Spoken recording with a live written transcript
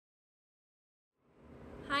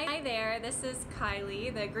Hi there, this is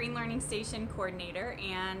Kylie, the Green Learning Station coordinator,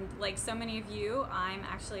 and like so many of you, I'm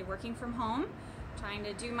actually working from home, trying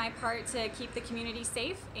to do my part to keep the community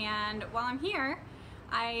safe. And while I'm here,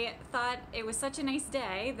 I thought it was such a nice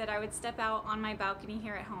day that I would step out on my balcony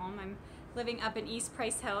here at home. I'm living up in East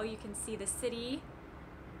Price Hill. You can see the city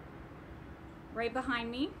right behind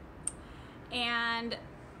me. And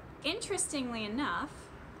interestingly enough,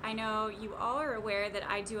 I know you all are aware that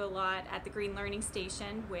I do a lot at the Green Learning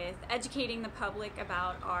Station with educating the public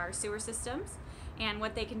about our sewer systems and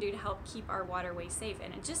what they can do to help keep our waterways safe.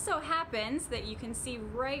 And it just so happens that you can see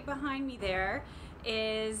right behind me there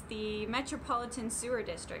is the Metropolitan Sewer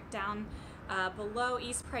District down below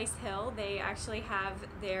East Price Hill. They actually have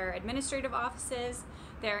their administrative offices,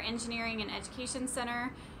 their engineering and education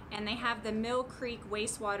center, and they have the Mill Creek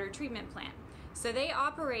wastewater treatment plant. So they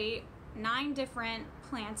operate 9 different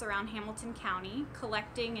plants around Hamilton County,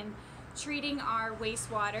 collecting and treating our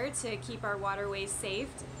wastewater to keep our waterways safe.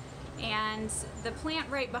 And the plant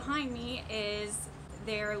right behind me is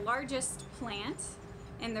their largest plant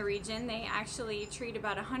in the region. They actually treat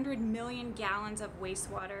about 100 million gallons of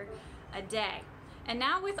wastewater a day. And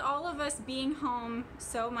now with all of us being home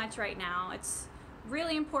so much right now, it's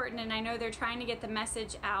really important, and I know they're trying to get the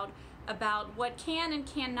message out about what can and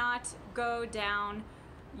cannot go down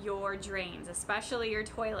your drains, especially your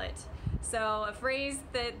toilet. So a phrase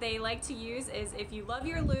that they like to use is, if you love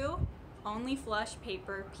your loo, only flush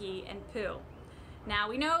paper, pee, and poo. Now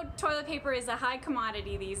we know toilet paper is a high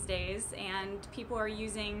commodity these days, and people are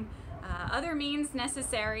using other means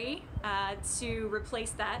necessary to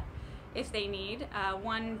replace that if they need.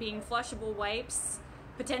 One being flushable wipes,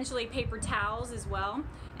 potentially paper towels as well.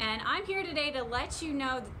 And I'm here today to let you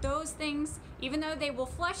know that those things, even though they will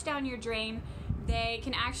flush down your drain, they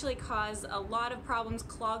can actually cause a lot of problems,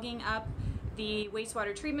 clogging up the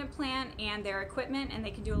wastewater treatment plant and their equipment, and they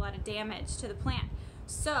can do a lot of damage to the plant.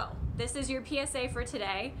 So this is your PSA for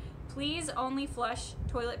today. Please only flush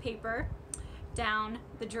toilet paper down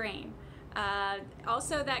the drain.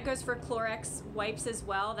 Also, that goes for Clorox wipes as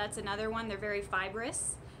well. That's another one. They're very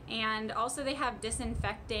fibrous. And also they have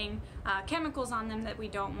disinfecting chemicals on them that we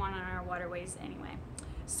don't want on our waterways anyway.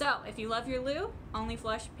 So if you love your loo, only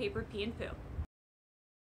flush paper, pee, and poo.